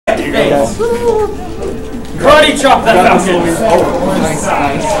Karate chop that falcon!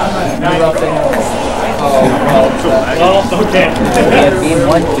 Well, okay. We have game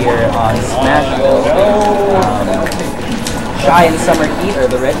 1 here on Smashville. Shy and Summer Heat are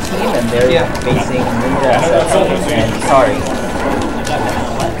the red team, and they're facing Ninja and Sorry.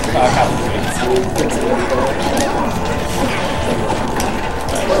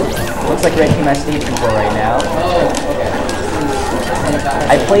 Looks like red team has stage control right now.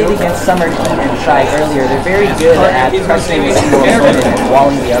 I played against Summer Heat and Shy earlier. They're very good at pressing a single opponent and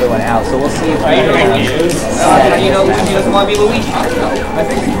walling the other one out. So we'll see if we can Luigi doesn't want to be Luigi. I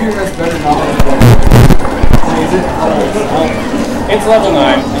think computer has better knowledge. It's level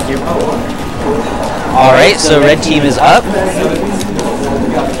 9. Thank you. Alright, so red team is up.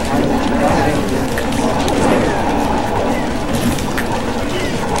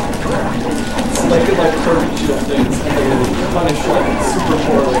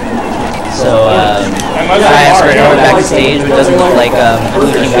 So, I asked her to go backstage, but it doesn't look like the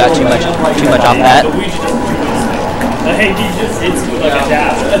blue team got too much off that.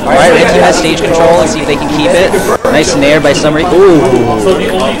 Alright, red team has stage control. Let's see if they can keep it. Nice snare by Summer. Ooh.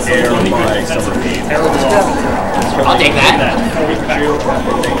 I'll take that.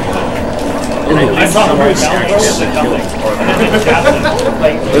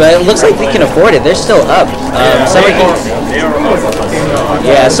 But it looks like they can afford it. They're still up. Summer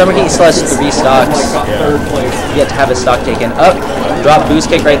Heat still has 3 stocks. Yet to have his stock taken. Up. Drop boost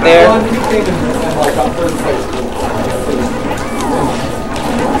kick right there.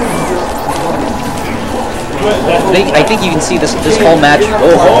 I think you can see this whole match.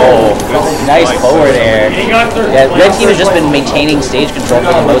 Oh, nice forward air. Yeah, red team has just been maintaining stage control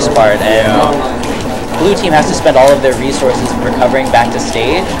for the most part, and blue team has to spend all of their resources recovering back to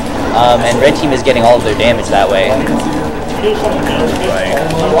stage, and red team is getting all of their damage that way.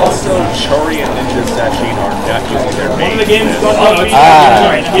 Also, Chori and Ninja Sashin are not using their main.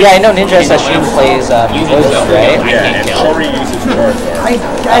 Yeah, I know Ninja Sashin plays Roses, right? Yeah, and Chori uses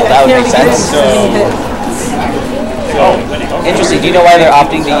Charizard. That would make sense. Interesting. Do you know why they're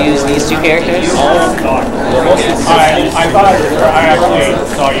opting to use these 2 characters? I actually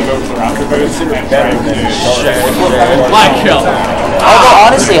saw you go to the Raptor booth and tried to My kill. Although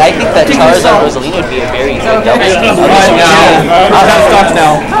honestly, I think that Charizard Rosaline would be a very good double team. I'll have stocks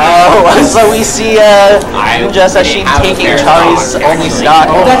now. So we see Ninja Sashin taking Chari's only stock.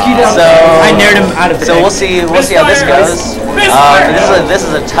 So I nared him out of the So we'll see how this goes. This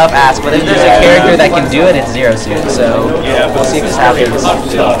is a tough ask, but if there's a character that can do it, it's Zero Suit. So we'll see if this happens.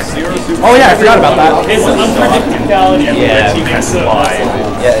 Oh yeah, I forgot about that. It's an unpredictability.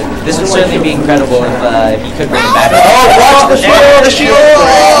 Yeah, this would certainly be incredible if you could bring it back. Oh, watch the shield! The shield!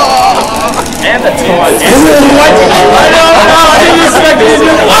 And the taunt. I didn't expect it.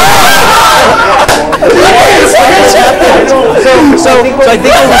 So I think what we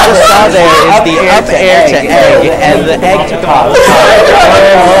just saw there is the up air to egg and the egg to pop.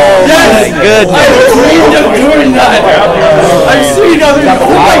 Oh my goodness! I've seen other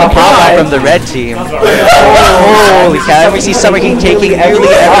Pop from the red team. Holy cow! We see Summer Heat taking nearly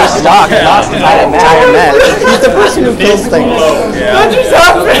every stock lost in that entire match. He's the person who kills things. What just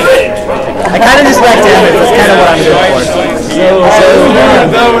happened? I kind of just like damage. That's kind of what I'm going for.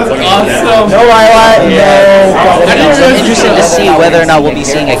 That was awesome. No highlight. So I'm interested to see whether or not we'll be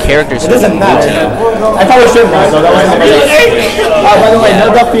seeing a character switch in the blue team. I thought we should have, so that was by the way, no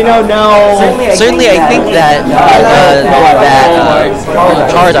Delfino, no. Certainly, I think that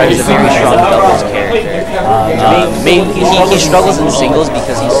Charizard is a very strong doubles character. He struggles in singles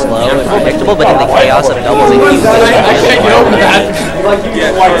because he's slow and predictable, but in the chaos of doubles, I think he's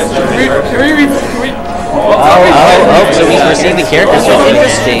so we're seeing the characters, so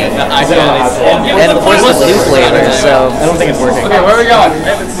interesting. And of course the blue flavor, so I don't think it's working. Okay, where are we going?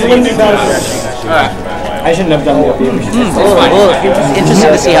 I shouldn't have done the well,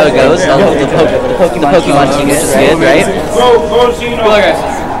 interesting to see how it goes. The Pokemon team is just good, right? Good luck, guys.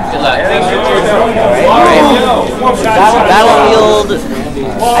 Good luck. Battlefield,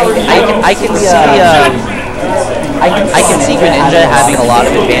 I can see I can see Greninja having a lot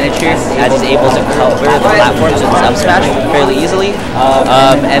of advantage here as he's able to cover the platforms with his up smash fairly easily.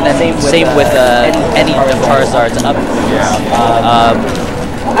 And then same with any of Charizard's up.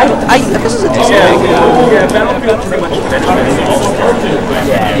 This is a decent pick. Yeah, Battlefield pretty much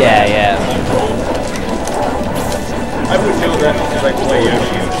Yeah. I would know that because I play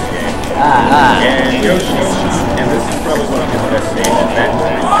Yoshi in this game. And Yoshi, and this is probably one of his best stages that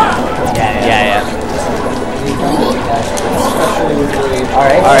time. Yeah.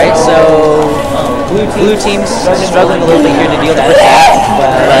 Alright, so blue team's struggling a little bit here to deal with that,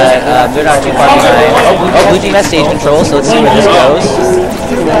 but they're not too far behind. Oh, blue team has stage control, so let's see where this goes.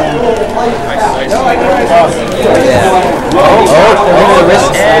 The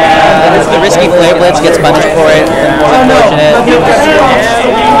risk. The risky flare blitz gets punished for it. Unfortunate.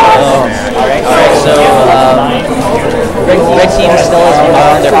 Alright, so red team still is on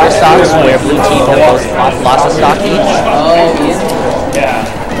their first stocks, where blue team have both lost a stock each.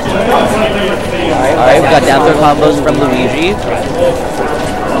 Alright, we got down throw combos from Luigi.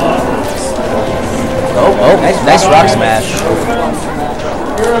 Nice rock smash.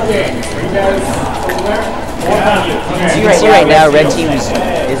 You can see right now, red team is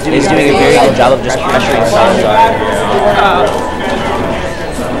doing a very good job of just pressuring Charizard.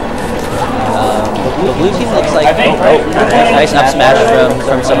 The blue team looks like nice up smash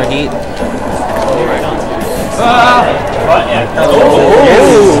from Summer Heat.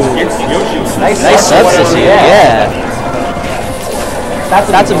 Nice substitute, yeah.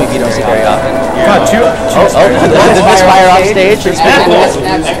 That's a move you don't see very often. The misfire off stage. It's pretty cool.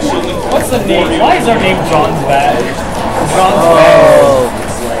 What's the name? Why is our name John's bad? John's bad.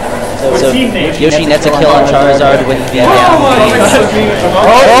 So Yoshi nets a kill on Charizard with the down. Right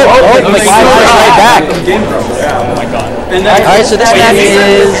back. Oh my god. Alright, so this match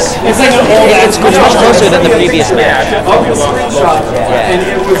is it's much closer than the previous match. And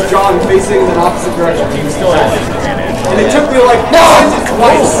it was John facing in the opposite direction. He still has an advantage. And it took me like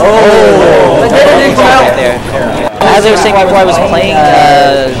twice. Right there. As I was saying before, I was playing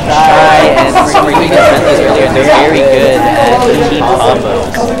Shy and Summer Heat friendlies earlier, and they're very good at team combos.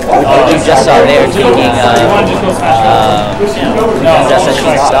 You just saw there taking just as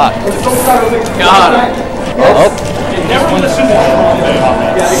she's stock. Wow,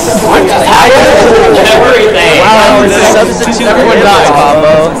 substitute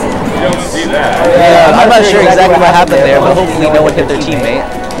combo. You don't see that. Yeah, I'm not sure exactly what happened there, but hopefully no one hit their teammate.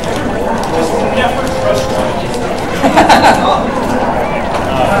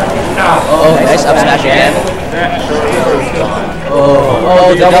 Nice up smash again.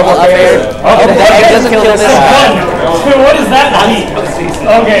 Double up air. That doesn't kill this guy. What is that mean?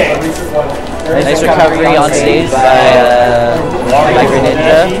 Okay. Nice recovery on stage by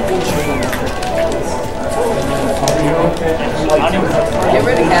Greninja. Get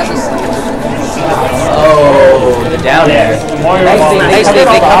ready, the down air. Nice. They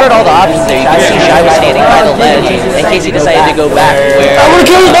covered all the options there. You can see Shy was standing by the ledge in case he decided to go back where covered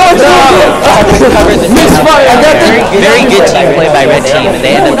the very good team play by red team, and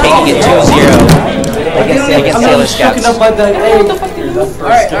they ended up taking it 2-0 against Sailor Scouts.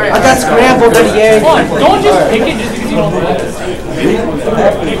 Alright. I got scrambled at the end. Don't just pick it just because you don't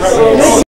know.